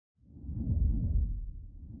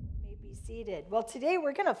seated. Well, today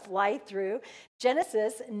we're going to fly through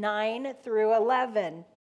Genesis 9 through 11.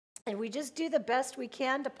 And we just do the best we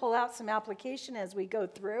can to pull out some application as we go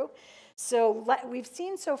through. So we've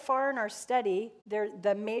seen so far in our study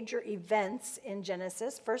the major events in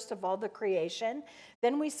Genesis. First of all, the creation.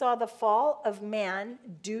 Then we saw the fall of man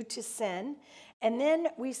due to sin. And then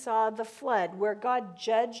we saw the flood where God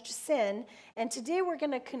judged sin. And today we're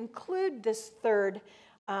going to conclude this third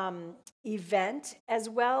event as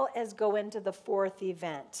well as go into the fourth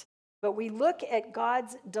event. But we look at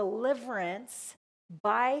God's deliverance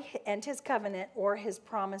and his covenant or his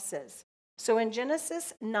promises. So in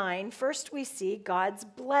Genesis 9, first we see God's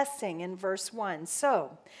blessing in verse 1.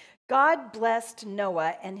 So God blessed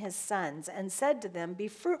Noah and his sons and said to them, "Be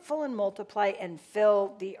fruitful and multiply and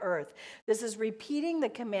fill the earth." This is repeating the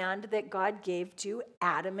command that God gave to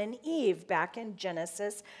Adam and Eve back in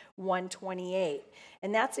Genesis 1:28.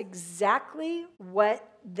 And that's exactly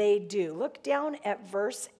what they do. Look down at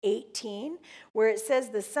verse 18 where it says,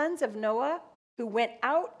 "The sons of Noah who went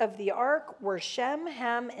out of the ark were Shem,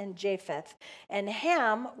 Ham, and Japheth. And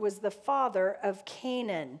Ham was the father of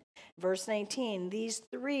Canaan." Verse 19, "These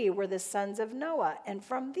three were the sons of Noah, and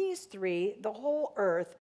from these three the whole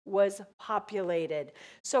earth was populated."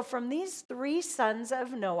 So from these three sons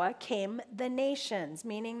of Noah came the nations,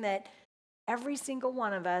 meaning that every single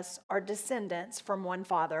one of us are descendants from one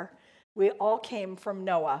father. We all came from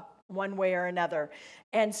Noah, one way or another.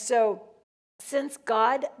 And so since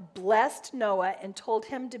God blessed Noah and told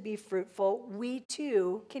him to be fruitful, we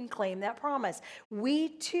too can claim that promise. We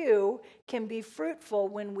too can be fruitful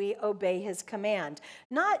when we obey his command,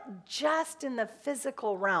 not just in the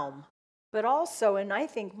physical realm, but also, and I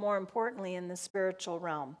think more importantly, in the spiritual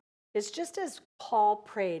realm. It's just as Paul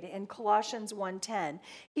prayed in Colossians 1:10.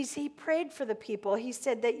 He prayed for the people. He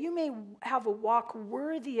said that you may have a walk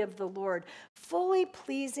worthy of the Lord, fully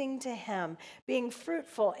pleasing to him, being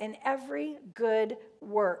fruitful in every good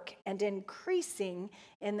work and increasing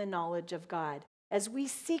in the knowledge of God. As we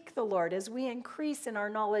seek the Lord, as we increase in our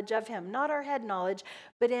knowledge of him, not our head knowledge,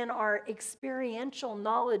 but in our experiential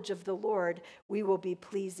knowledge of the Lord, we will be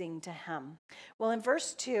pleasing to him. Well, in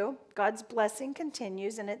verse 2, God's blessing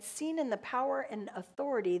continues, and it's seen in the power and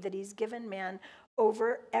authority that he's given man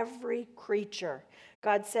over every creature.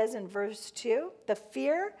 God says in verse 2, "The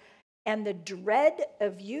fear and the dread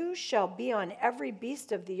of you shall be on every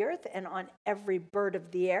beast of the earth and on every bird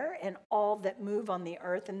of the air and all that move on the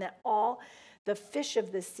earth, and that all the fish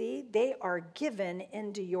of the sea, they are given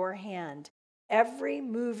into your hand. Every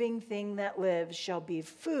moving thing that lives shall be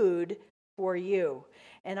food for you.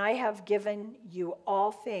 And I have given you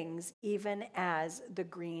all things, even as the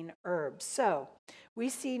green herbs." So we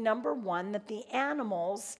see, number one, that the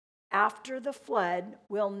animals after the flood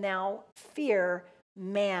will now fear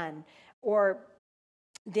man, or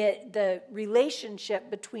the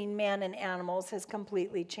relationship between man and animals has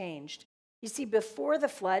completely changed. You see, before the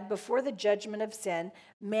flood, before the judgment of sin,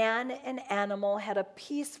 man and animal had a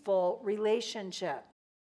peaceful relationship.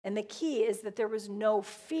 And the key is that there was no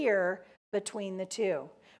fear between the two,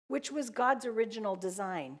 which was God's original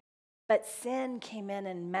design. But sin came in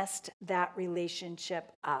and messed that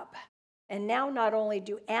relationship up. And now not only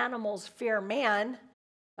do animals fear man,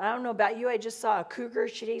 I don't know about you, I just saw a cougar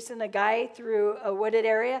chasing a guy through a wooded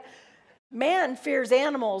area. Man fears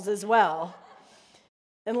animals as well.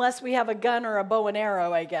 Unless we have a gun or a bow and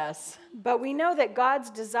arrow, I guess. But we know that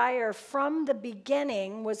God's desire from the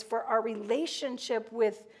beginning was for our relationship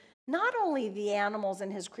with not only the animals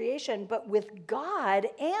in his creation, but with God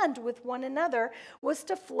and with one another was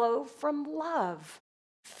to flow from love.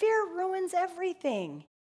 Fear ruins everything.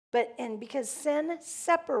 And because sin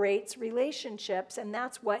separates relationships, and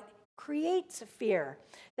that's what creates fear.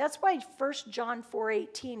 That's why 1 John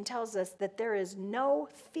 4:18 tells us that there is no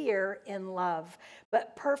fear in love,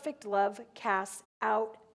 but perfect love casts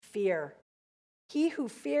out fear. He who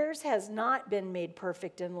fears has not been made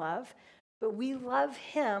perfect in love, but we love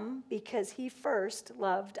him because he first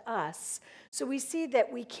loved us. So we see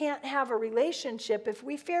that we can't have a relationship if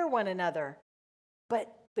we fear one another.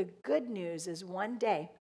 But the good news is one day,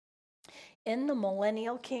 in the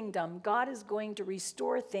millennial kingdom, God is going to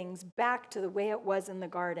restore things back to the way it was in the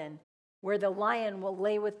garden, where the lion will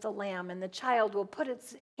lay with the lamb and the child will put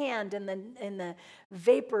its hand in the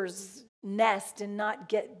vapor's nest and not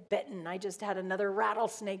get bitten. I just had another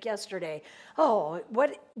rattlesnake yesterday. Oh,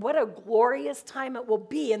 what a glorious time it will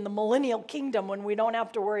be in the millennial kingdom when we don't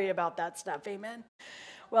have to worry about that stuff. Amen.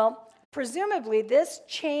 Well, presumably, this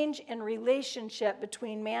change in relationship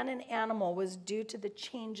between man and animal was due to the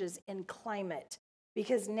changes in climate,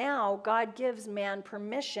 because now God gives man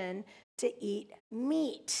permission to eat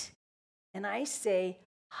meat. And I say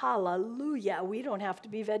Hallelujah. We don't have to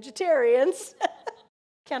be vegetarians.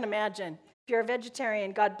 Can't imagine. If you're a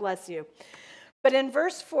vegetarian, God bless you. But in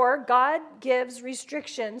verse 4, God gives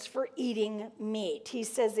restrictions for eating meat. He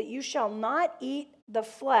says that you shall not eat the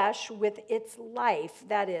flesh with its life,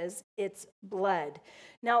 that is, its blood.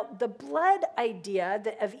 Now, the blood idea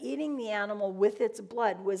of eating the animal with its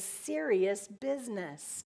blood was serious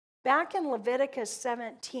business. Back in Leviticus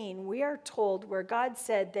 17, we are told where God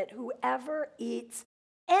said that whoever eats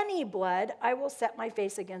any blood, I will set my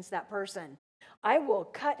face against that person. I will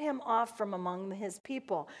cut him off from among his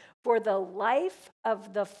people. For the life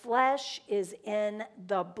of the flesh is in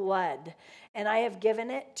the blood, and I have given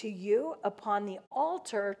it to you upon the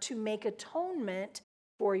altar to make atonement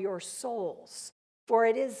for your souls. For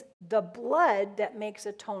it is the blood that makes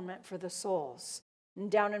atonement for the souls. And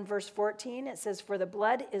down in verse 14, it says, for the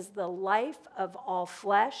blood is the life of all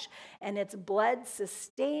flesh, and its blood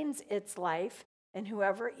sustains its life, and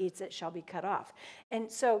whoever eats it shall be cut off.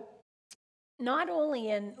 And so, not only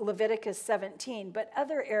in Leviticus 17, but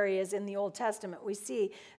other areas in the Old Testament, we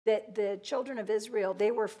see that the children of Israel,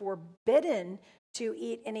 they were forbidden to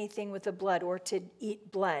eat anything with the blood or to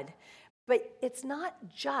eat blood. But it's not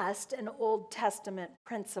just an Old Testament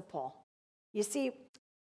principle. You see,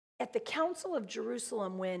 at the Council of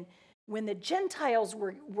Jerusalem, when the Gentiles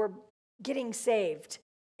were getting saved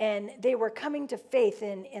and they were coming to faith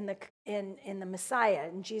in the Messiah,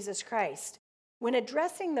 in Jesus Christ, when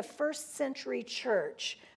addressing the first century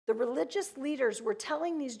church, the religious leaders were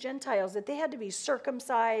telling these Gentiles that they had to be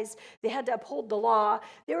circumcised, they had to uphold the law.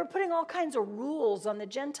 They were putting all kinds of rules on the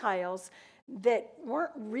Gentiles that weren't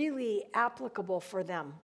really applicable for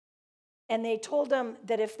them. And they told them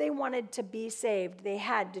that if they wanted to be saved, they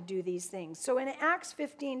had to do these things. So in Acts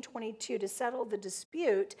 15:22, to settle the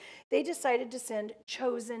dispute, they decided to send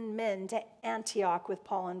chosen men to Antioch with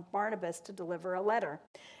Paul and Barnabas to deliver a letter.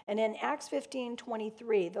 And in Acts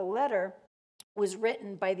 15:23, the letter was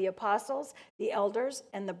written by the apostles, the elders,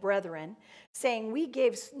 and the brethren, saying, we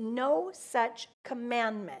gave no such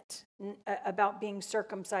commandment about being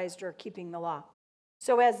circumcised or keeping the law.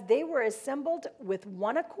 So as they were assembled with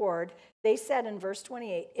one accord, they said in verse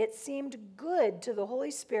 28, it seemed good to the Holy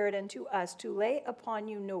Spirit and to us to lay upon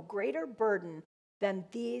you no greater burden than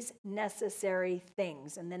these necessary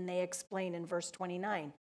things. And then they explain in verse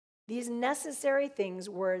 29. These necessary things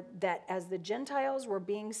were that as the Gentiles were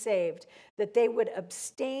being saved, that they would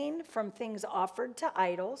abstain from things offered to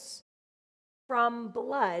idols, from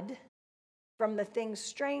blood, from the things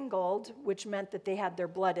strangled, which meant that they had their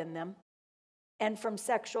blood in them, and from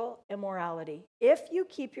sexual immorality. If you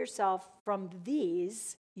keep yourself from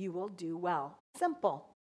these, you will do well. Simple.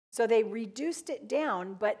 So they reduced it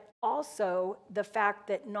down, but also the fact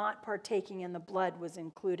that not partaking in the blood was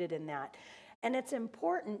included in that. And it's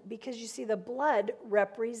important because you see the blood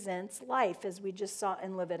represents life, as we just saw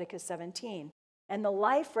in Leviticus 17. And the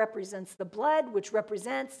life represents the blood, which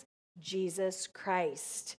represents Jesus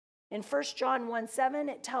Christ. In 1 John 1:7,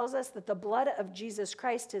 it tells us that the blood of Jesus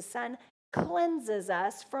Christ, his son, cleanses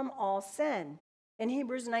us from all sin. In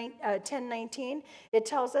Hebrews 10:19, it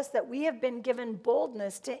tells us that we have been given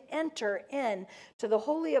boldness to enter in to the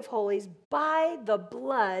Holy of Holies by the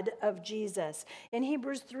blood of Jesus. In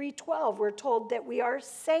Hebrews 3:12, we're told that we are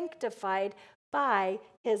sanctified by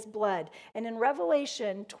his blood. And in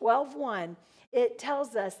Revelation 12:1, it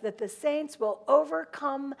tells us that the saints will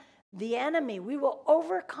overcome the enemy. We will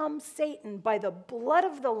overcome Satan by the blood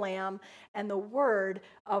of the Lamb and the word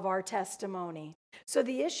of our testimony. So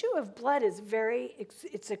the issue of blood is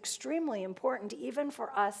it's extremely important even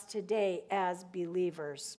for us today as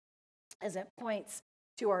believers, as it points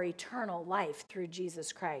to our eternal life through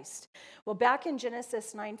Jesus Christ. Well, back in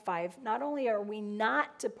Genesis 9:5, not only are we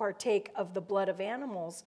not to partake of the blood of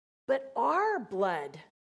animals, but our blood,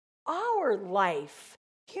 our life,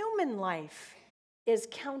 human life, is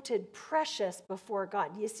counted precious before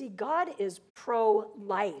God. You see, God is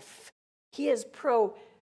pro-life. He is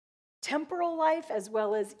pro-temporal life as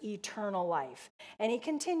well as eternal life. And he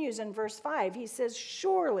continues in verse 5. He says,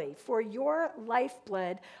 surely for your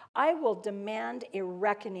lifeblood I will demand a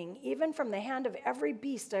reckoning. Even from the hand of every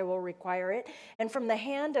beast I will require it, and from the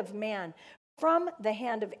hand of man. From the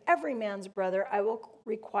hand of every man's brother I will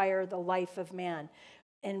require the life of man.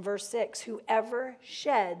 In verse 6, whoever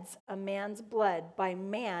sheds a man's blood, by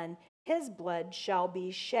man his blood shall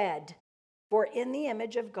be shed. For in the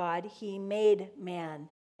image of God he made man.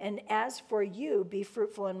 And as for you, be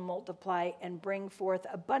fruitful and multiply, and bring forth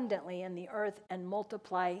abundantly in the earth and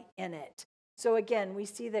multiply in it. So again, we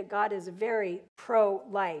see that God is very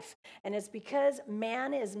pro-life. And it's because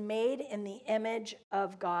man is made in the image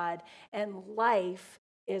of God, and life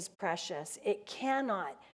is precious. It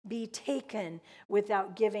cannot be taken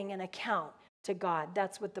without giving an account to God.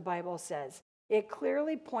 That's what the Bible says. It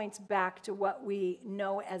clearly points back to what we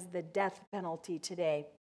know as the death penalty today.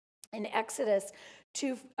 In Exodus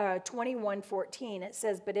 21:14, it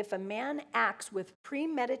says, "But if a man acts with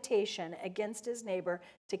premeditation against his neighbor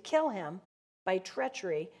to kill him by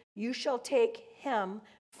treachery, you shall take him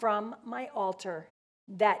from my altar,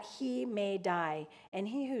 that he may die. And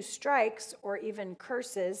he who strikes or even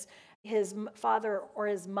curses his father or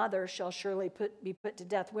his mother shall surely be put to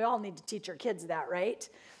death." We all need to teach our kids that, right?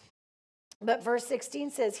 But verse 16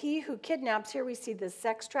 says, "He who kidnaps," here we see the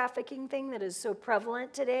sex trafficking thing that is so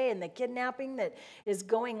prevalent today and the kidnapping that is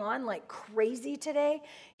going on like crazy today.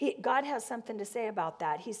 God has something to say about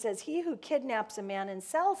that. He says, "He who kidnaps a man and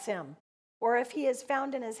sells him, or if he is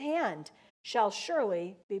found in his hand, shall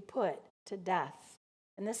surely be put to death."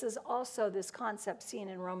 And this is also this concept seen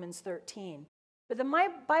in Romans 13. But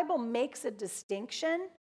the Bible makes a distinction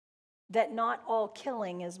that not all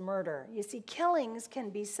killing is murder. You see, killings can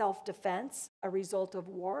be self-defense, a result of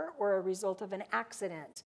war, or a result of an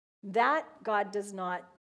accident. That God does not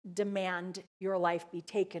demand your life be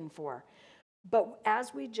taken for. But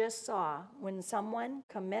as we just saw, when someone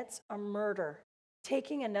commits a murder,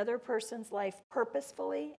 taking another person's life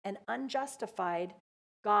purposefully and unjustified,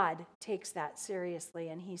 God takes that seriously,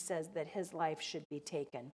 and he says that his life should be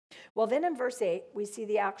taken. Well, then in verse 8, we see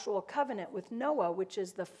the actual covenant with Noah, which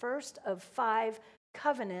is the first of 5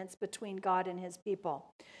 covenants between God and his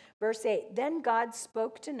people. Verse 8, "Then God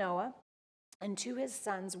spoke to Noah and to his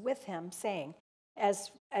sons with him, saying,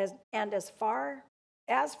 as far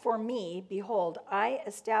as for me, behold, I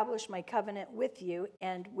establish my covenant with you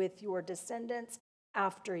and with your descendants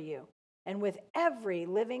after you, and with every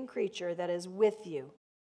living creature that is with you,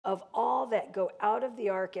 of all that go out of the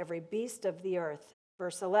ark, every beast of the earth."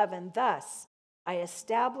 Verse 11, "Thus I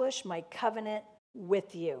establish my covenant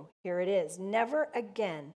with you." Here it is. "Never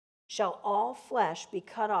again shall all flesh be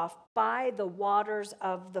cut off by the waters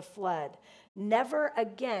of the flood. Never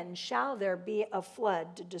again shall there be a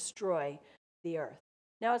flood to destroy the earth."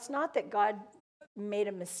 Now, it's not that God made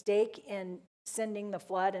a mistake in sending the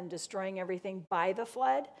flood and destroying everything by the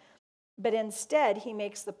flood, but instead he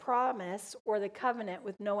makes the promise or the covenant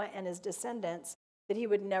with Noah and his descendants that he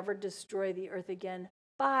would never destroy the earth again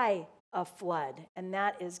by a flood, and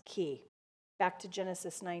that is key. Back to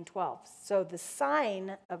Genesis 9:12. So the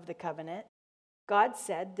sign of the covenant, God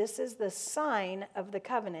said, "This is the sign of the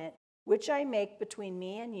covenant which I make between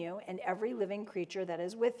me and you and every living creature that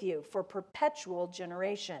is with you for perpetual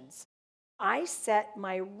generations. I set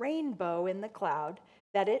my rainbow in the cloud,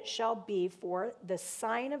 that it shall be for the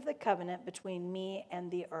sign of the covenant between me and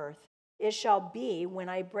the earth. It shall be when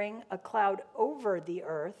I bring a cloud over the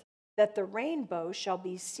earth, that the rainbow shall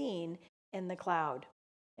be seen in the cloud."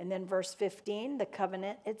 And then verse 15, the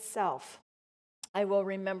covenant itself. "I will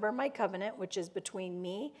remember my covenant, which is between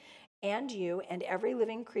me and you and every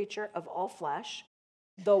living creature of all flesh.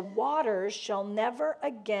 The waters shall never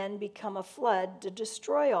again become a flood to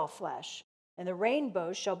destroy all flesh. And the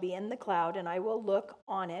rainbow shall be in the cloud, and I will look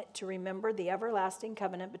on it to remember the everlasting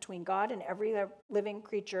covenant between God and every living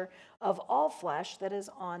creature of all flesh that is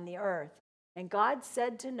on the earth." And God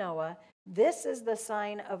said to Noah, "This is the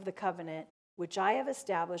sign of the covenant which I have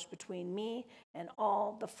established between me and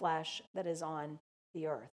all the flesh that is on the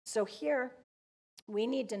earth." So here, we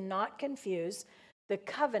need to not confuse the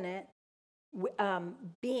covenant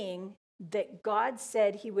being that God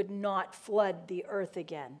said he would not flood the earth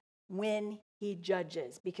again when he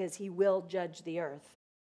judges, because he will judge the earth.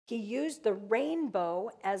 He used the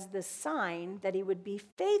rainbow as the sign that he would be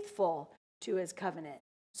faithful to his covenant.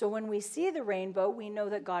 So when we see the rainbow, we know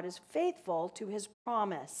that God is faithful to his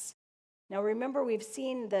promise. Now remember, we've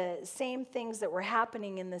seen the same things that were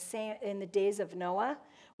happening in the days of Noah.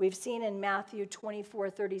 We've seen in Matthew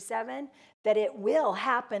 24:37 that it will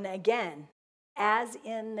happen again, as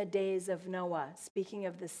in the days of Noah, speaking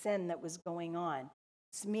of the sin that was going on.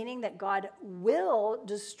 It's meaning that God will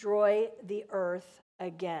destroy the earth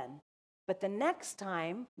again. But the next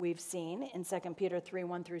time we've seen in 2 Peter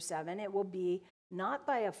 3:1-7, it will be not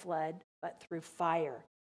by a flood, but through fire.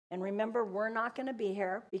 And remember, we're not going to be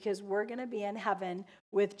here because we're going to be in heaven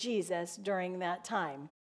with Jesus during that time.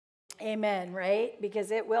 Amen, right?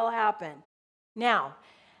 Because it will happen. Now,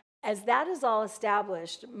 as that is all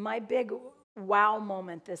established, my big wow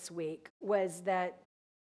moment this week was that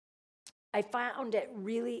I found it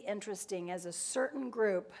really interesting as a certain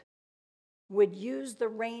group would use the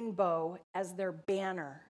rainbow as their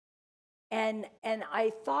banner. And I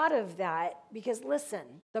thought of that because,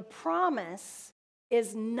 listen, the promise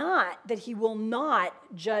is not that he will not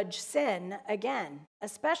judge sin again,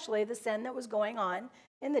 especially the sin that was going on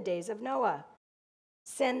in the days of Noah.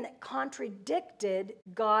 Sin that contradicted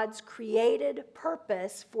God's created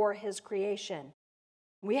purpose for his creation.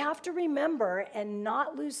 We have to remember and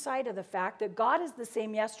not lose sight of the fact that God is the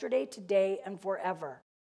same yesterday, today, and forever.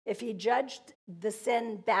 If he judged the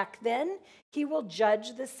sin back then, he will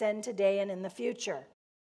judge the sin today and in the future.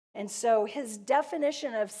 And so his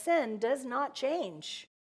definition of sin does not change,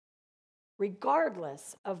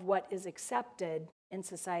 regardless of what is accepted in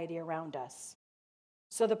society around us.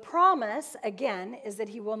 So the promise, again, is that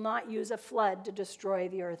he will not use a flood to destroy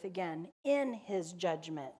the earth again in his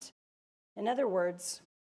judgment. In other words,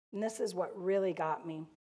 and this is what really got me,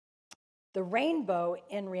 the rainbow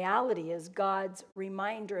in reality is God's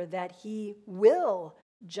reminder that he will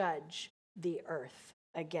judge the earth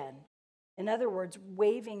again. In other words,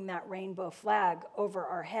 waving that rainbow flag over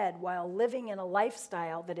our head while living in a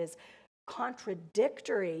lifestyle that is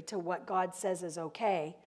contradictory to what God says is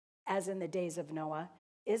okay, as in the days of Noah,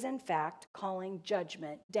 is in fact calling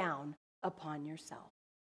judgment down upon yourself.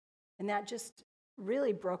 And that just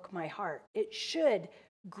really broke my heart. It should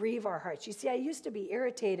grieve our hearts. You see, I used to be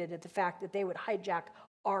irritated at the fact that they would hijack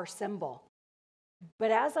our symbol.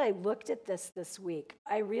 But as I looked at this week,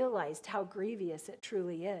 I realized how grievous it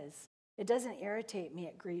truly is. It doesn't irritate me,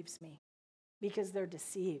 it grieves me, because they're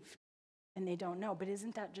deceived and they don't know. But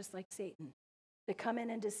isn't that just like Satan? To come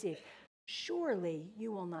in and deceive. Surely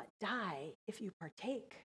you will not die if you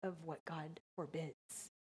partake of what God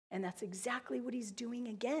forbids. And that's exactly what he's doing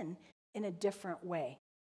again in a different way.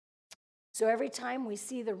 So every time we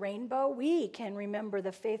see the rainbow, we can remember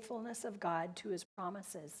the faithfulness of God to his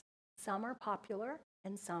promises. Some are popular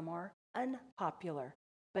and some are unpopular.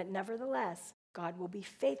 But nevertheless, God will be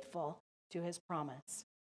faithful to his promise.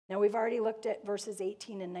 Now we've already looked at verses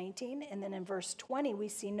 18 and 19, and then in verse 20 we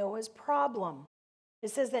see Noah's problem.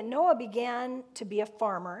 It says that Noah began to be a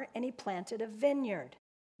farmer and he planted a vineyard.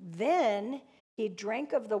 Then he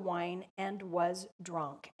drank of the wine and was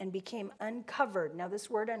drunk and became uncovered. Now this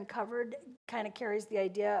word uncovered kind of carries the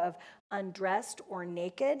idea of undressed or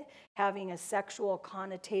naked, having a sexual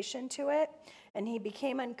connotation to it. And he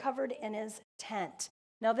became uncovered in his tent.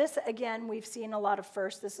 Now this, again, we've seen a lot of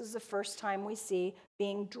firsts. This is the first time we see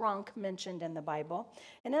being drunk mentioned in the Bible.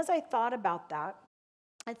 And as I thought about that,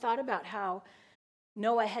 I thought about how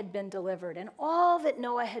Noah had been delivered and all that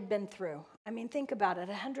Noah had been through. I mean, think about it,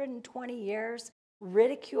 120 years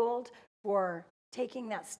ridiculed for taking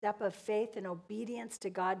that step of faith and obedience to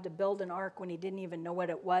God to build an ark when he didn't even know what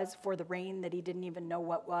it was, for the rain that he didn't even know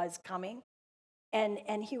what was coming.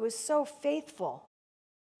 And he was so faithful.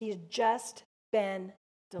 He's just been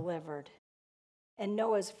delivered. And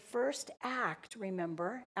Noah's first act,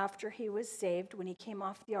 remember, after he was saved, when he came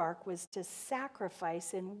off the ark, was to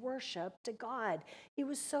sacrifice and worship to God. He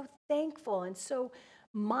was so thankful and so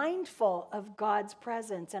mindful of God's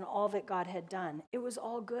presence and all that God had done. It was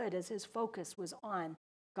all good as his focus was on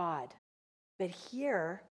God. But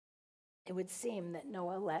here, it would seem that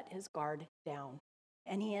Noah let his guard down.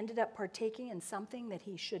 And he ended up partaking in something that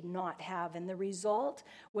he should not have. And the result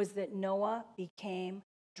was that Noah became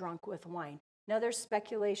drunk with wine. Now, there's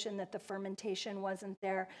speculation that the fermentation wasn't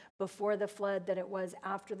there before the flood, that it was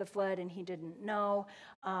after the flood, and he didn't know.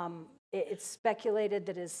 It's speculated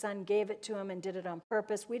that his son gave it to him and did it on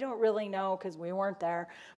purpose. We don't really know because we weren't there,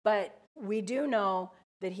 but we do know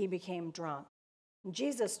that he became drunk.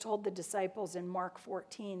 Jesus told the disciples in Mark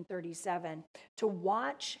 14:37 to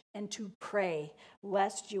watch and to pray,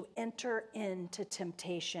 lest you enter into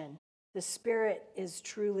temptation. The spirit is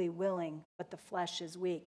truly willing, but the flesh is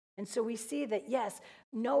weak. And so we see that, yes,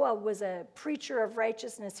 Noah was a preacher of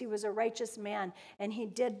righteousness. He was a righteous man, and he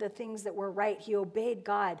did the things that were right. He obeyed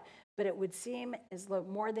God, but it would seem as though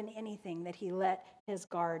more than anything that he let his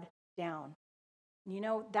guard down. You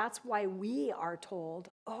know, that's why we are told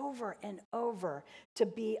over and over to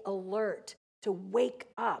be alert, to wake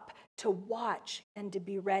up, to watch, and to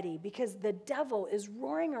be ready, because the devil is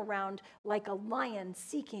roaring around like a lion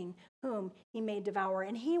seeking whom he may devour,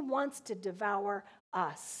 and he wants to devour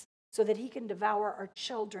us so that he can devour our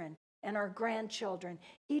children and our grandchildren.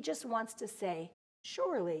 He just wants to say,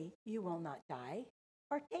 surely you will not die,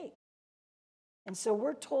 partake. And so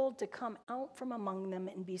we're told to come out from among them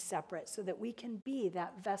and be separate so that we can be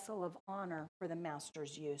that vessel of honor for the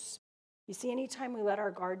master's use. You see, anytime we let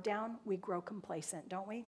our guard down, we grow complacent, don't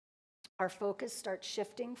we? Our focus starts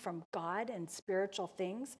shifting from God and spiritual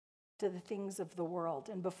things to the things of the world.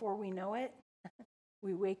 And before we know it,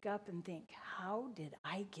 we wake up and think, how did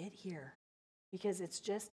I get here? Because it's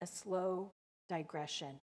just a slow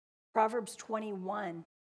digression. Proverbs 21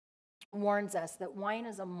 warns us that wine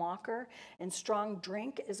is a mocker and strong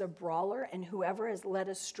drink is a brawler, and whoever is led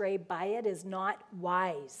astray by it is not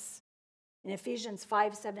wise. In Ephesians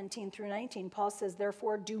 5:17 through 19, Paul says,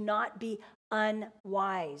 therefore, do not be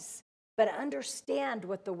unwise, but understand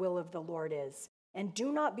what the will of the Lord is. And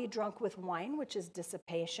do not be drunk with wine, which is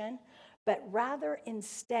dissipation, but rather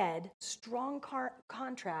instead, strong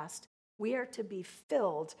contrast, we are to be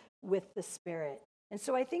filled with the Spirit. And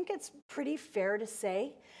so I think it's pretty fair to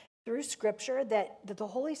say through Scripture that the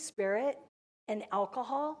Holy Spirit and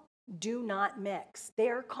alcohol do not mix. They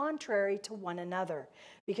are contrary to one another.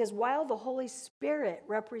 Because while the Holy Spirit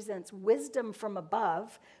represents wisdom from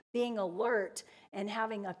above, being alert and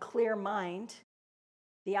having a clear mind,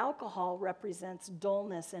 the alcohol represents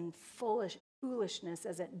dullness and foolishness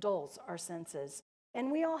as it dulls our senses.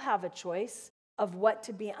 And we all have a choice of what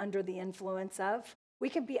to be under the influence of. We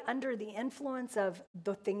can be under the influence of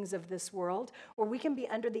the things of this world, or we can be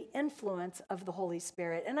under the influence of the Holy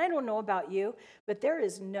Spirit. And I don't know about you, but there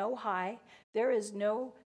is no high, there is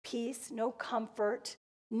no peace, no comfort,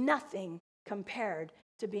 nothing compared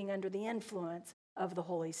to being under the influence of the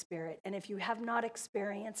Holy Spirit. And if you have not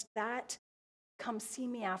experienced that, come see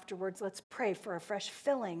me afterwards. Let's pray for a fresh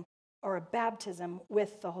filling or a baptism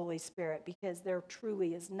with the Holy Spirit, because there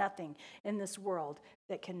truly is nothing in this world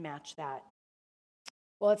that can match that.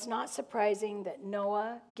 Well, it's not surprising that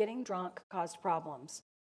Noah getting drunk caused problems,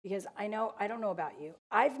 because I don't know about you.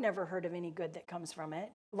 I've never heard of any good that comes from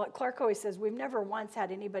it. Clark always says, we've never once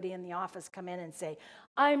had anybody in the office come in and say,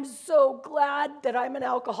 I'm so glad that I'm an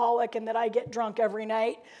alcoholic and that I get drunk every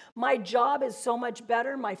night. My job is so much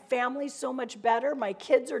better. My family's so much better. My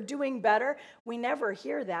kids are doing better. We never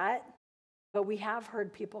hear that, but we have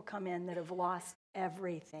heard people come in that have lost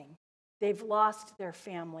everything. They've lost their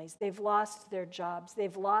families. They've lost their jobs.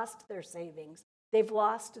 They've lost their savings. They've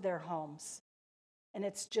lost their homes. And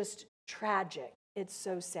it's just tragic. It's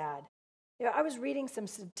so sad. You know, I was reading some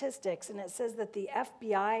statistics, and it says that the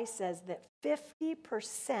FBI says that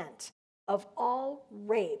 50% of all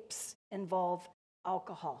rapes involve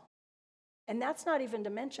alcohol. And that's not even to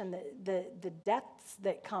mention the deaths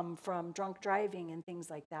that come from drunk driving and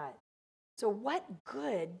things like that. So what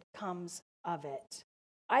good comes of it?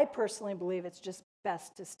 I personally believe it's just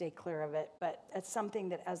best to stay clear of it, but it's something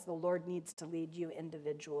that as the Lord needs to lead you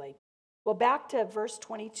individually. Well, back to verse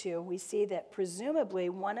 22, we see that presumably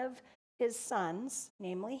one of his sons,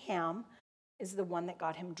 namely Ham, is the one that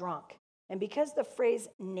got him drunk. And because the phrase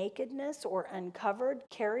nakedness or uncovered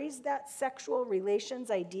carries that sexual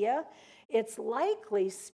relations idea, it's likely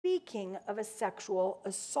speaking of a sexual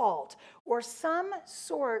assault or some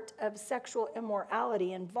sort of sexual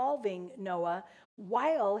immorality involving Noah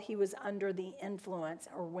while he was under the influence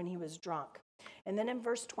or when he was drunk. And then in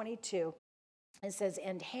verse 22, it says,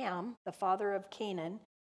 and Ham, the father of Canaan,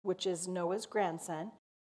 which is Noah's grandson,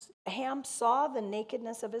 Ham saw the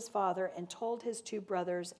nakedness of his father and told his two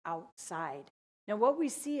brothers outside. Now, what we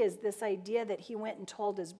see is this idea that he went and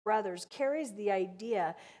told his brothers carries the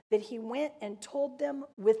idea that he went and told them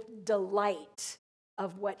with delight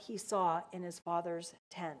of what he saw in his father's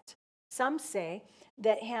tent. Some say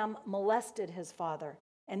that Ham molested his father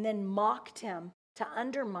and then mocked him to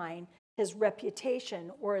undermine his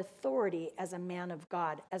reputation or authority as a man of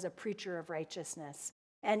God, as a preacher of righteousness.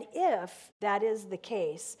 And if that is the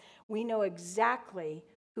case, we know exactly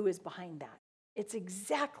who is behind that. It's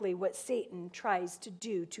exactly what Satan tries to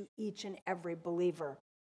do to each and every believer.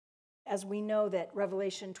 As we know that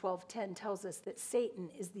Revelation 12:10 tells us that Satan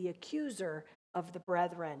is the accuser of the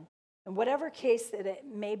brethren. In whatever case that it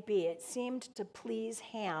may be, it seemed to please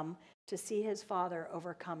Ham to see his father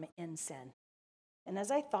overcome in sin. And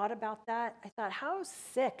as I thought about that, I thought how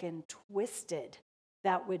sick and twisted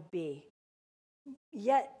that would be.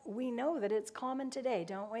 Yet we know that it's common today,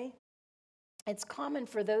 don't we? It's common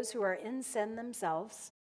for those who are in sin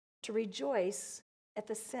themselves to rejoice at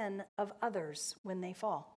the sin of others when they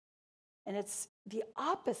fall. And it's the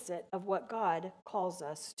opposite of what God calls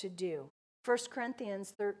us to do. 1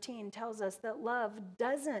 Corinthians 13 tells us that love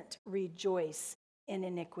doesn't rejoice in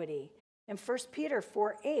iniquity. In 1 Peter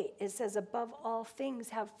 4:8, it says, above all things,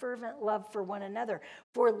 have fervent love for one another,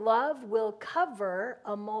 for love will cover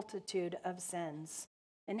a multitude of sins.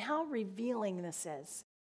 And how revealing this is.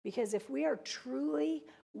 Because if we are truly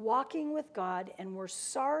walking with God and we're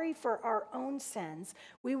sorry for our own sins,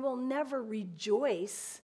 we will never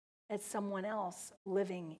rejoice at someone else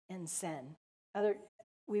living in sin.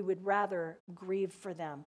 We would rather grieve for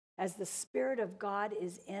them. As the Spirit of God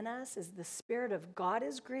is in us, as the Spirit of God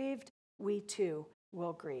is grieved, we too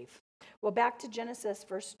will grieve. Well, back to Genesis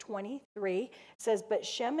verse 23, it says, but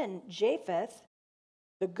Shem and Japheth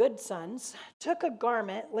the good sons, took a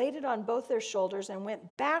garment, laid it on both their shoulders, and went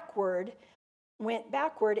backward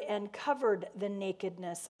and covered the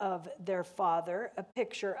nakedness of their father, a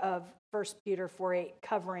picture of 1 Peter 4:8,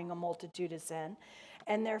 covering a multitude of sin.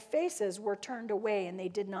 And their faces were turned away, and they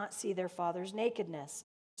did not see their father's nakedness.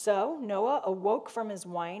 So Noah awoke from his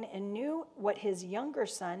wine and knew what his younger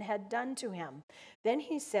son had done to him. Then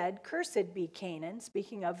he said, "Cursed be Canaan,"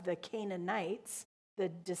 speaking of the Canaanites, the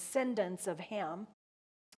descendants of Ham.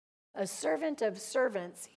 "A servant of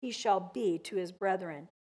servants he shall be to his brethren."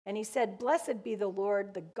 And he said, "Blessed be the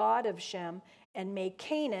Lord, the God of Shem, and may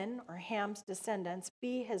Canaan," or Ham's descendants,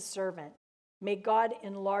 "be his servant. May God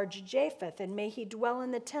enlarge Japheth, and may he dwell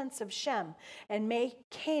in the tents of Shem, and may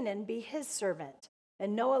Canaan be his servant."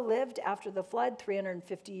 And Noah lived after the flood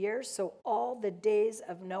 350 years, so all the days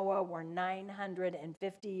of Noah were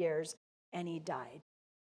 950 years, and he died.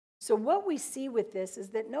 So what we see with this is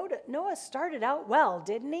that Noah started out well,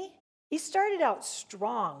 didn't he? He started out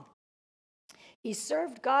strong. He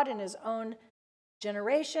served God in his own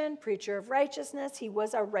generation, preacher of righteousness. He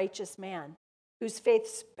was a righteous man whose faith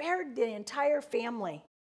spared the entire family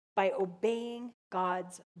by obeying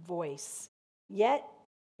God's voice. Yet,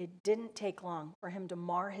 it didn't take long for him to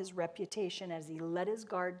mar his reputation as he let his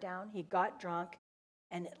guard down, he got drunk,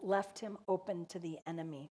 and it left him open to the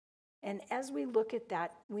enemy. And as we look at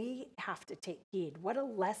that, we have to take heed. What a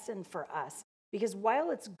lesson for us. Because while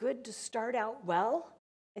it's good to start out well,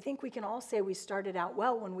 I think we can all say we started out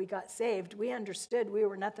well when we got saved. We understood we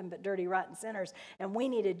were nothing but dirty, rotten sinners, and we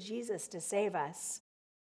needed Jesus to save us.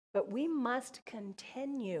 But we must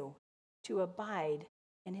continue to abide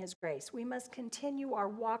in his grace. We must continue our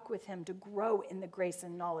walk with him to grow in the grace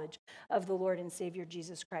and knowledge of the Lord and Savior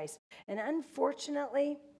Jesus Christ. And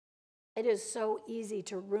unfortunately, it is so easy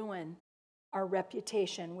to ruin our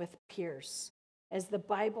reputation with peers. As the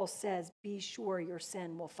Bible says, be sure your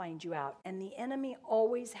sin will find you out. And the enemy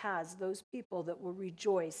always has those people that will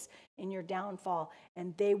rejoice in your downfall,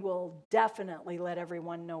 and they will definitely let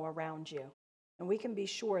everyone know around you. And we can be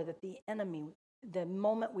sure that the enemy, the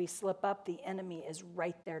moment we slip up, the enemy is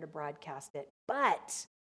right there to broadcast it. But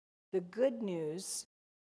the good news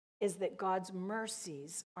is that God's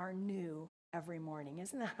mercies are new every morning.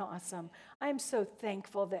 Isn't that awesome? I'm so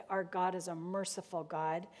thankful that our God is a merciful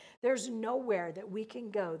God. There's nowhere that we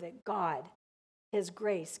can go that God, his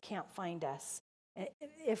grace, can't find us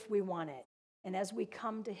if we want it. And as we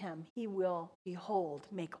come to him, he will,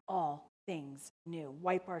 behold, make all things new,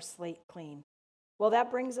 wipe our slate clean. Well,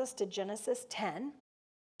 that brings us to Genesis 10,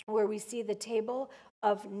 where we see the table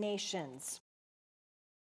of nations.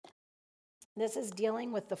 This is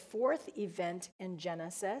dealing with the fourth event in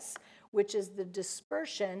Genesis, which is the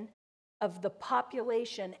dispersion of the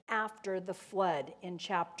population after the flood in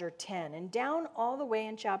chapter 10. And down all the way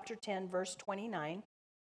in chapter 10, verse 29,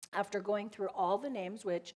 after going through all the names,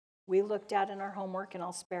 which we looked at in our homework, and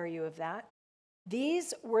I'll spare you of that,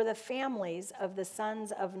 these were the families of the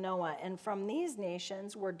sons of Noah, and from these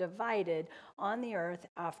nations were divided on the earth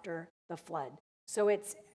after the flood. So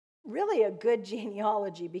it's really a good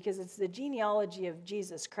genealogy because it's the genealogy of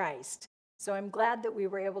Jesus Christ. So I'm glad that we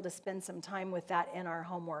were able to spend some time with that in our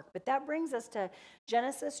homework. But that brings us to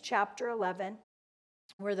Genesis chapter 11,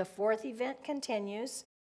 where the fourth event continues,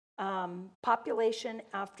 population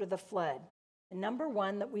after the flood. And number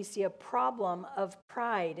one, that we see a problem of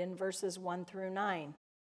pride in verses 1 through 9.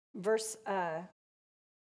 Verse 1.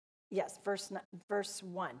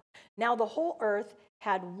 Now the whole earth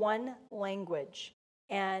had one language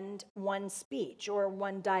and one speech, or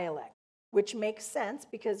one dialect, which makes sense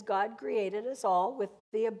because God created us all with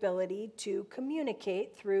the ability to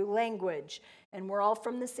communicate through language. And we're all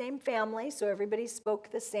from the same family, so everybody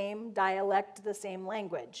spoke the same dialect, the same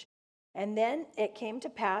language. And then it came to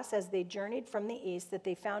pass as they journeyed from the east that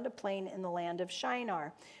they found a plain in the land of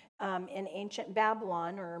Shinar, in ancient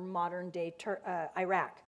Babylon, or modern-day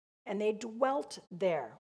Iraq. And they dwelt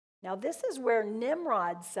there. Now this is where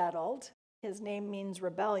Nimrod settled. His name means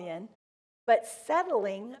rebellion. But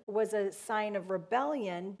settling was a sign of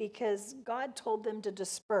rebellion because God told them to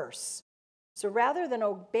disperse. So rather than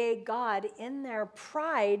obey God in their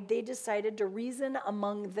pride, they decided to reason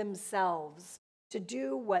among themselves, to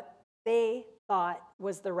do what they thought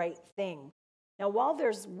was the right thing. Now, while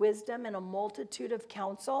there's wisdom in a multitude of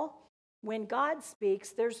counsel, when God speaks,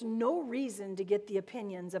 there's no reason to get the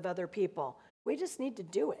opinions of other people. We just need to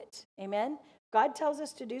do it. Amen? God tells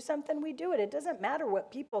us to do something, we do it. It doesn't matter what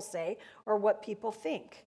people say or what people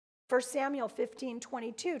think. 1 Samuel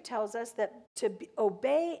 15:22 tells us that to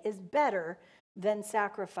obey is better than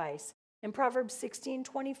sacrifice. In Proverbs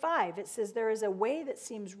 16:25, it says, there is a way that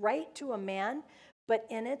seems right to a man, but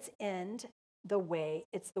in its end the way,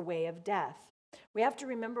 it's the way of death. We have to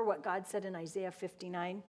remember what God said in Isaiah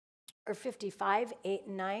 59 or 55, 8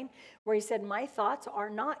 and 9, where he said, my thoughts are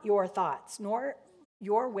not your thoughts, nor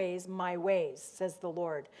your ways my ways, says the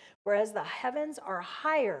Lord. Whereas the heavens are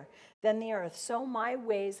higher than the earth, so my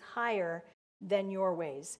ways higher than your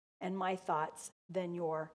ways, and my thoughts than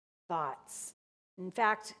your thoughts. In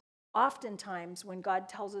fact, oftentimes when God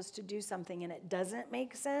tells us to do something and it doesn't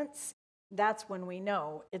make sense, that's when we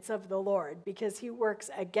know it's of the Lord, because he works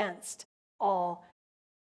against all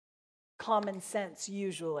common sense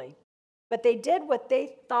usually. But they did what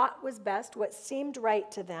they thought was best, what seemed right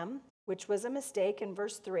to them, which was a mistake. In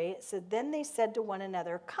verse 3, it said, then they said to one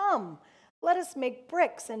another, come, let us make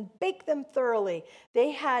bricks and bake them thoroughly.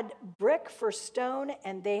 They had brick for stone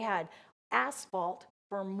and they had asphalt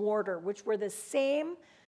for mortar, which were the same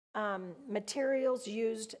materials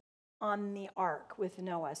used on the ark with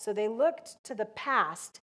Noah. So they looked to the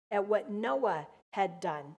past at what Noah had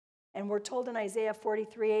done. And we're told in Isaiah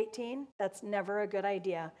 43:18, that's never a good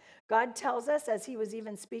idea. God tells us, as he was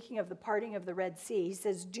even speaking of the parting of the Red Sea, he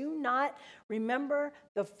says, do not remember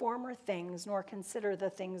the former things, nor consider the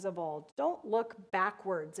things of old. Don't look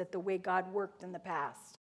backwards at the way God worked in the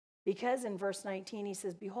past. Because in verse 19, he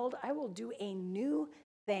says, behold, I will do a new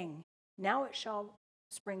thing. Now it shall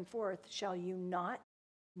spring forth. Shall you not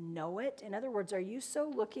know it? In other words, are you so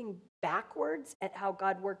looking backwards at how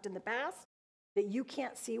God worked in the past that you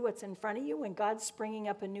can't see what's in front of you when God's springing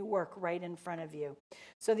up a new work right in front of you?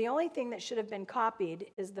 So the only thing that should have been copied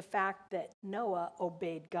is the fact that Noah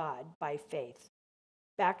obeyed God by faith.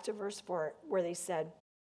 Back to verse 4, where they said,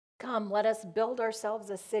 come, let us build ourselves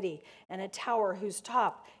a city and a tower whose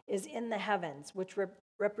top is in the heavens, which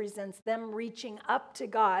represents them reaching up to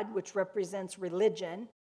God, which represents religion.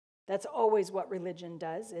 That's always what religion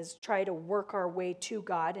does, is try to work our way to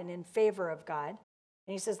God and in favor of God.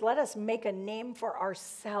 And he says, let us make a name for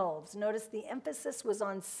ourselves. Notice the emphasis was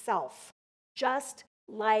on self, just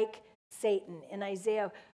like Satan. In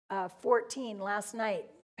Isaiah 14 last night,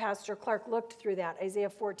 Pastor Clark looked through that, Isaiah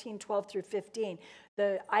 14, 12 through 15,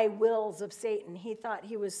 the I wills of Satan. He thought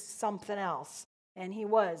he was something else, and he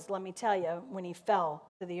was, let me tell you, when he fell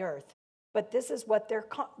to the earth. But this is what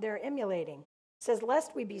they're emulating. It says,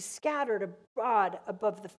 lest we be scattered abroad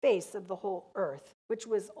above the face of the whole earth, which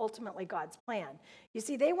was ultimately God's plan. You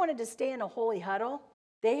see, they wanted to stay in a holy huddle.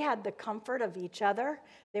 They had the comfort of each other.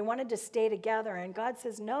 They wanted to stay together. And God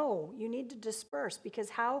says, no, you need to disperse, because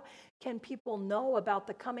how can people know about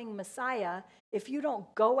the coming Messiah if you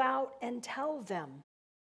don't go out and tell them?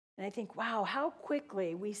 And I think, wow, how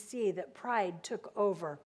quickly we see that pride took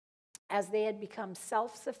over as they had become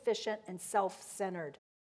self-sufficient and self-centered.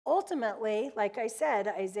 Ultimately, like I said,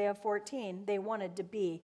 Isaiah 14, they wanted to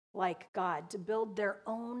be like God, to build their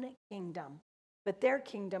own kingdom. But their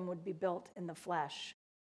kingdom would be built in the flesh.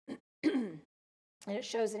 And it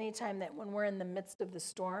shows anytime that when we're in the midst of the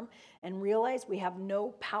storm and realize we have no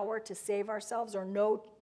power to save ourselves or no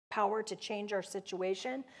power to change our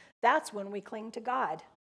situation, that's when we cling to God.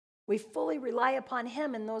 We fully rely upon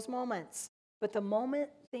him in those moments. But the moment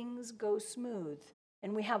things go smooth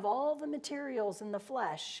and we have all the materials in the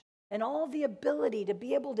flesh and all the ability to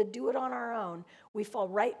be able to do it on our own, we fall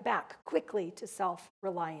right back quickly to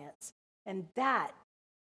self-reliance. And that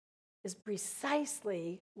is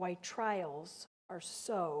precisely why trials are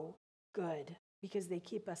so good, because they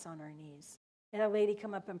keep us on our knees. I had a lady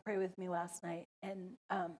come up and pray with me last night, and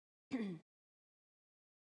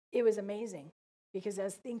it was amazing, because I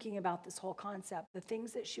was thinking about this whole concept, the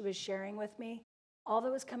things that she was sharing with me, all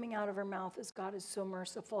that was coming out of her mouth is, God is so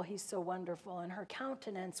merciful, he's so wonderful, and her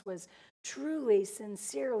countenance was truly,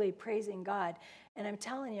 sincerely praising God. And I'm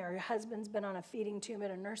telling you, her husband's been on a feeding tube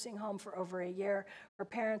at a nursing home for over a year. Her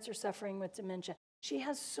parents are suffering with dementia. She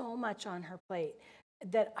has so much on her plate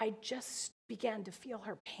that I just began to feel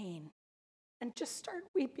her pain and just started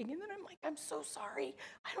weeping. And then I'm like, I'm so sorry.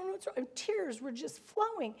 I don't know what's wrong. And tears were just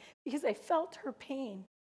flowing because I felt her pain.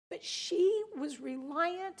 But she was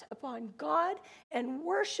reliant upon God and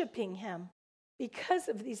worshiping him because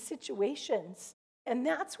of these situations. And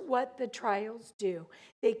that's what the trials do.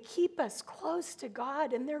 They keep us close to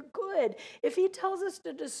God, and they're good. If he tells us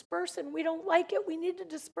to disperse and we don't like it, we need to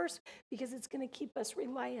disperse because it's going to keep us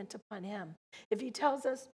reliant upon him. If he tells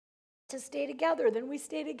us to stay together, then we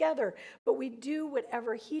stay together. But we do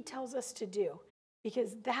whatever he tells us to do,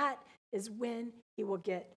 because that is when he will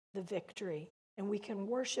get the victory, and we can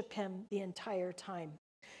worship him the entire time.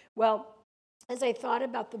 Well, as I thought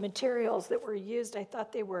about the materials that were used, I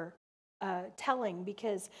thought they were telling,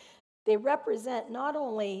 because they represent not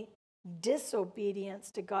only disobedience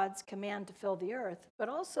to God's command to fill the earth, but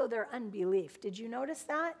also their unbelief. Did you notice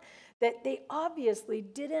that? That they obviously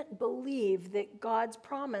didn't believe that God's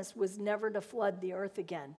promise was never to flood the earth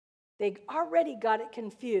again. They already got it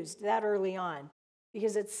confused that early on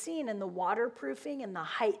because it's seen in the waterproofing and the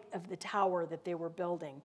height of the tower that they were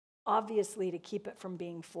building, obviously to keep it from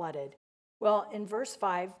being flooded. Well, in verse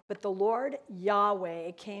 5, but the Lord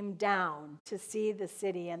Yahweh came down to see the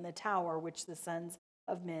city and the tower which the sons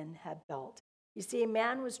of men had built. You see,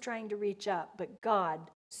 man was trying to reach up, but God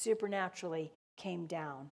supernaturally came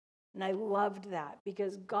down. And I loved that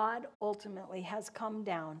because God ultimately has come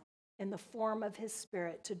down in the form of his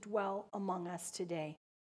Spirit to dwell among us today.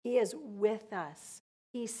 He is with us.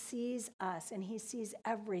 He sees us and he sees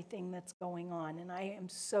everything that's going on. And I am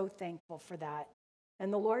so thankful for that.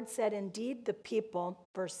 And the Lord said, indeed, the people,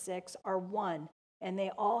 verse 6, are one, and they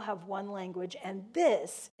all have one language. And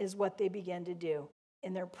this is what they begin to do.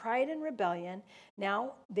 In their pride and rebellion,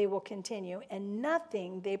 now they will continue, and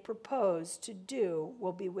nothing they propose to do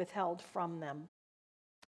will be withheld from them.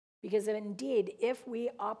 Because indeed, if we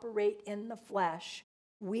operate in the flesh,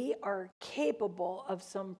 we are capable of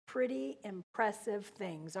some pretty impressive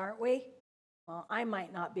things, aren't we? Well, I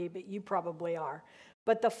might not be, but you probably are.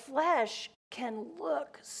 But the flesh can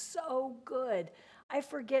look so good. I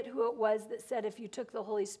forget who it was that said if you took the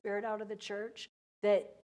Holy Spirit out of the church,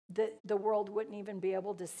 that the world wouldn't even be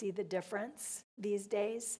able to see the difference these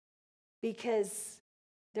days because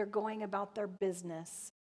they're going about their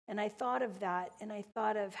business. And I thought of that, and I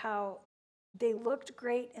thought of how they looked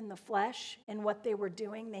great in the flesh and what they were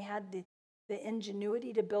doing. They had the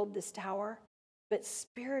ingenuity to build this tower, but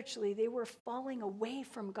spiritually they were falling away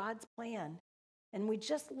from God's plan. And we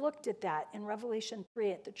just looked at that in Revelation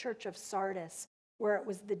 3 at the church of Sardis, where it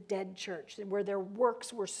was the dead church, and where their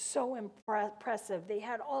works were so impressive. They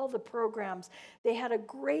had all the programs. They had a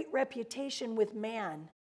great reputation with man.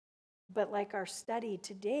 But like our study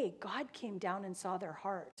today, God came down and saw their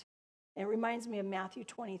heart. And it reminds me of Matthew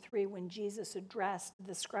 23 when Jesus addressed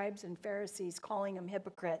the scribes and Pharisees, calling them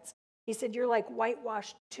hypocrites. He said, you're like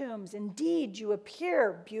whitewashed tombs. Indeed, you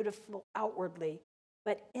appear beautiful outwardly,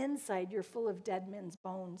 but inside you're full of dead men's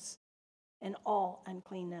bones and all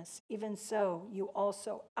uncleanness. Even so, you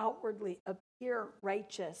also outwardly appear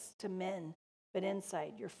righteous to men, but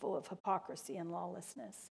inside you're full of hypocrisy and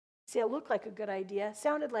lawlessness. See, it looked like a good idea,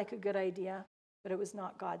 sounded like a good idea, but it was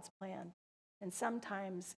not God's plan. And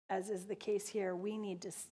sometimes, as is the case here, we need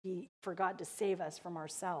to see for God to save us from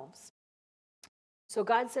ourselves. So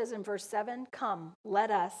God says in verse 7, come, let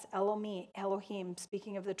us, Elohim,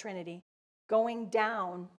 speaking of the Trinity, going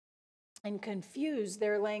down and confuse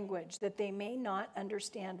their language that they may not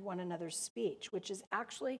understand one another's speech, which is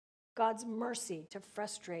actually God's mercy to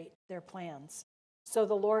frustrate their plans. So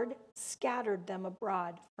the Lord scattered them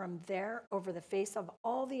abroad from there over the face of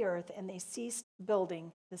all the earth, and they ceased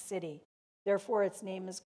building the city. Therefore its name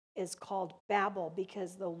is called Babel,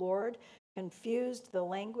 because the Lord confused the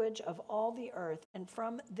language of all the earth, and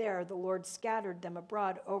from there the Lord scattered them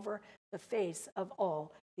abroad over the face of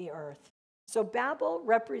all the earth. So Babel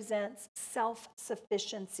represents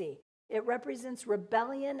self-sufficiency. It represents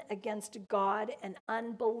rebellion against God and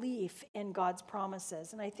unbelief in God's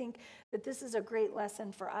promises. And I think that this is a great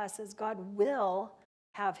lesson for us, as God will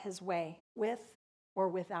have his way with or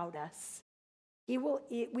without us.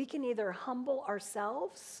 We can either humble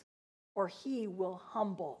ourselves or he will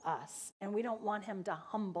humble us. And we don't want him to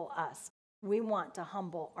humble us. We want to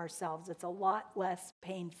humble ourselves. It's a lot less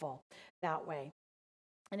painful that way.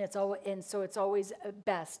 And so it's always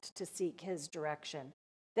best to seek his direction.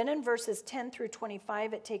 Then in verses 10 through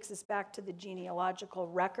 25, it takes us back to the genealogical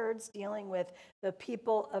records dealing with the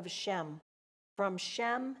people of Shem. From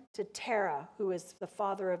Shem to Terah, who is the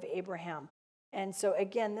father of Abraham. And so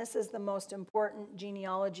again, this is the most important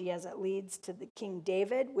genealogy as it leads to the King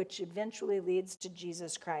David, which eventually leads to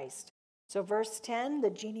Jesus Christ. So verse 10, the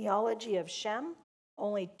genealogy of Shem,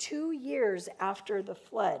 only 2 years after the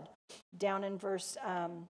flood. Down in verse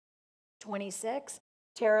 26,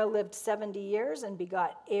 Terah lived 70 years and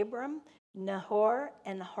begot Abram, Nahor,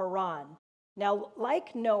 and Haran. Now,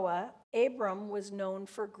 like Noah, Abram was known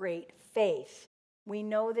for great faith. We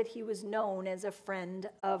know that he was known as a friend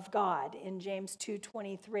of God in James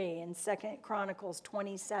 2:23, in 2 Chronicles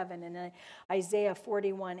 27, and Isaiah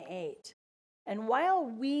 41:8. And while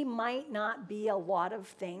we might not be a lot of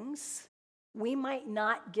things, we might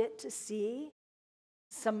not get to see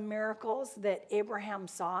some miracles that Abraham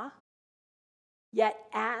saw. Yet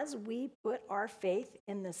as we put our faith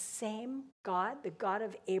in the same God, the God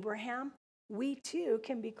of Abraham, we too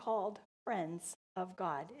can be called friends of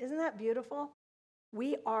God. Isn't that beautiful?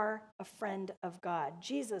 We are a friend of God.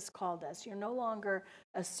 Jesus called us. You're no longer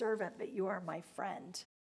a servant, but you are my friend.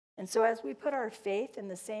 And so as we put our faith in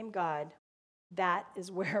the same God, that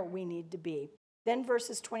is where we need to be. Then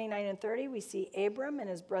verses 29 and 30, we see Abram and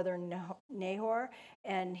his brother Nahor,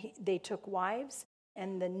 and they took wives.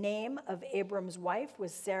 And the name of Abram's wife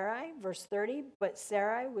was Sarai, verse 30. But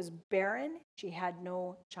Sarai was barren. She had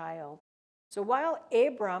no child. So while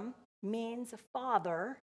Abram means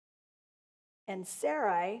father, and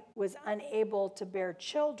Sarai was unable to bear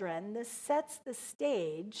children, this sets the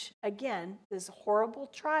stage, again, this horrible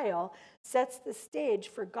trial sets the stage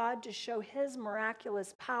for God to show his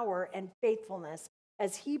miraculous power and faithfulness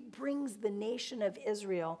as he brings the nation of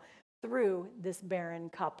Israel through this barren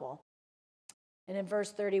couple. And in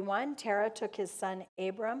verse 31, Terah took his son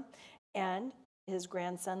Abram and his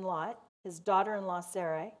grandson Lot, his daughter-in-law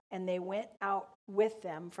Sarai, and they went out with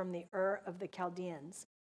them from the Ur of the Chaldeans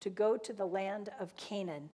to go to the land of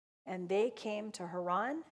Canaan. And they came to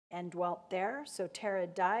Haran and dwelt there. So Terah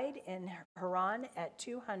died in Haran at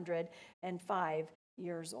 205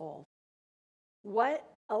 years old. What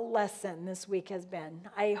a lesson this week has been.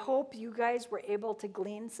 I hope you guys were able to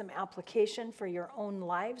glean some application for your own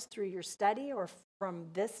lives through your study or from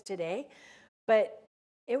this today. But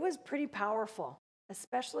it was pretty powerful,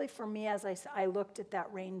 especially for me as I looked at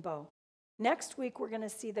that rainbow. Next week, we're going to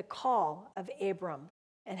see the call of Abram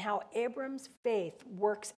and how Abram's faith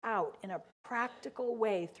works out in a practical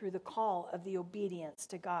way through the call of the obedience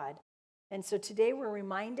to God. And so today we're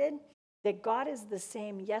reminded that God is the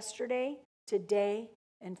same yesterday, today,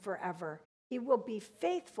 and forever. He will be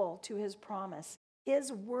faithful to his promise.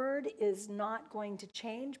 His word is not going to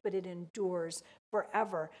change, but it endures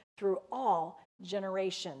forever through all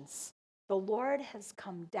generations. The Lord has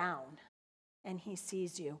come down and he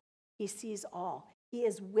sees you. He sees all. He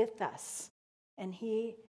is with us. And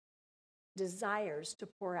he desires to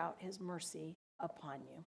pour out his mercy upon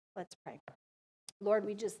you. Let's pray. Lord,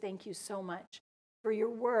 we just thank you so much for your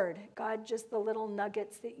word. God, just the little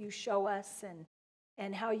nuggets that you show us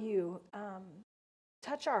and how you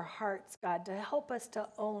touch our hearts, God, to help us to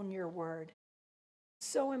own your word.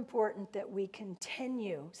 So important that we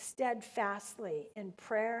continue steadfastly in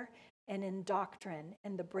prayer and in doctrine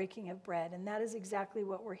and the breaking of bread. And that is exactly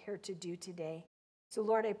what we're here to do today. So,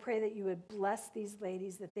 Lord, I pray that you would bless these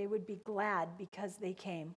ladies, that they would be glad because they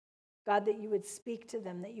came. God, that you would speak to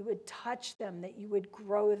them, that you would touch them, that you would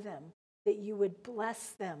grow them, that you would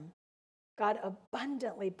bless them. God,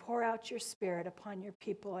 abundantly pour out your spirit upon your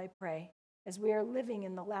people, I pray, as we are living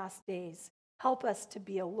in the last days. Help us to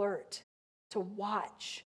be alert, to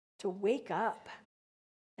watch, to wake up,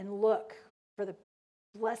 and look for the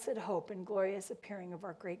blessed hope and glorious appearing of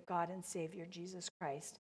our great God and Savior, Jesus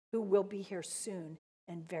Christ, who will be here soon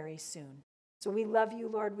and very soon. So we love you,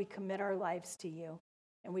 Lord. We commit our lives to you.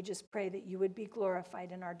 And we just pray that you would be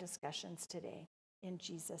glorified in our discussions today. In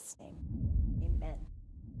Jesus' name.